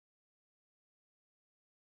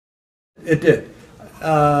It did.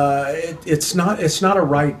 It's not a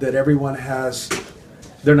right that everyone has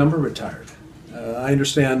their number retired. I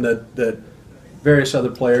understand that various other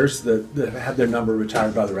players that have had their number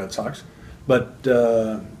retired by the Red Sox, but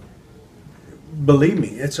believe me,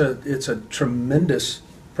 it's a tremendous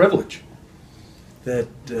privilege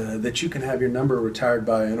that you can have your number retired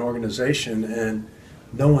by an organization and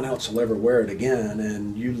no one else will ever wear it again,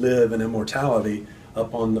 and you live in immortality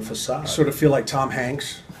up on the facade. I sort of feel like Tom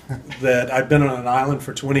Hanks, that I've been on an island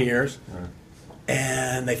for 20 years,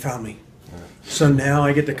 and they found me. So now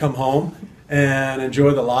I get to come home and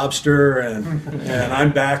enjoy the lobster, and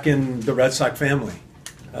I'm back in the Red Sox family,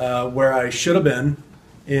 where I should have been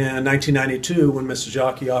in 1992 when Mr.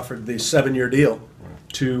 Jockey offered the 7-year deal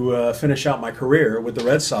to finish out my career with the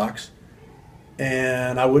Red Sox,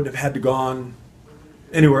 and I wouldn't have had to gone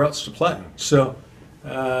anywhere else to play. So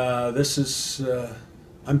this is,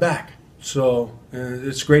 I'm back. So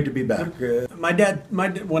it's great to be back. My dad,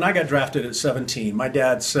 when I got drafted at 17, my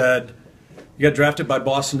dad said, "You got drafted by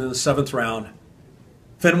Boston in the 7th round.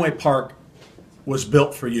 Fenway Park was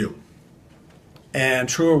built for you." And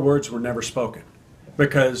truer words were never spoken,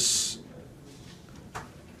 because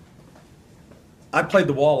I played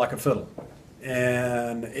the wall like a fiddle,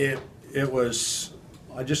 and it was,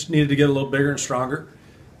 I just needed to get a little bigger and stronger,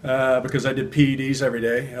 because I did PEDs every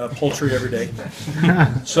day, poultry every day.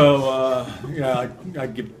 So yeah, I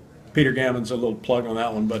give Peter Gammons a little plug on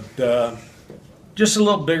that one, but just a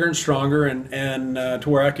little bigger and stronger, and to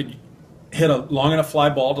where I could hit a long enough fly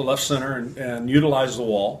ball to left center and utilize the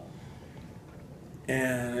wall.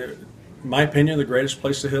 And in my opinion, the greatest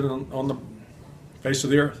place to hit on the face of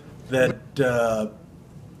the earth. That,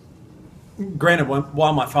 granted,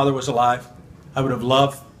 while my father was alive, I would have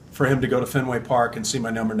loved for him to go to Fenway Park and see my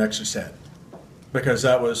number next to his head, because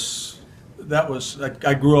that was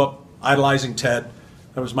I grew up idolizing Ted.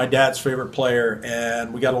 That was my dad's favorite player,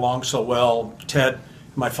 and we got along so well. Ted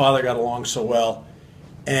and my father got along so well,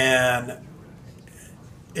 and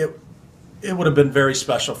it would have been very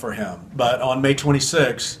special for him. But on May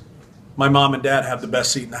 26th, my mom and dad have the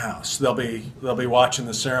best seat in the house. They'll be watching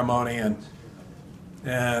the ceremony,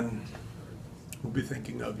 and we'll be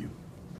thinking of you.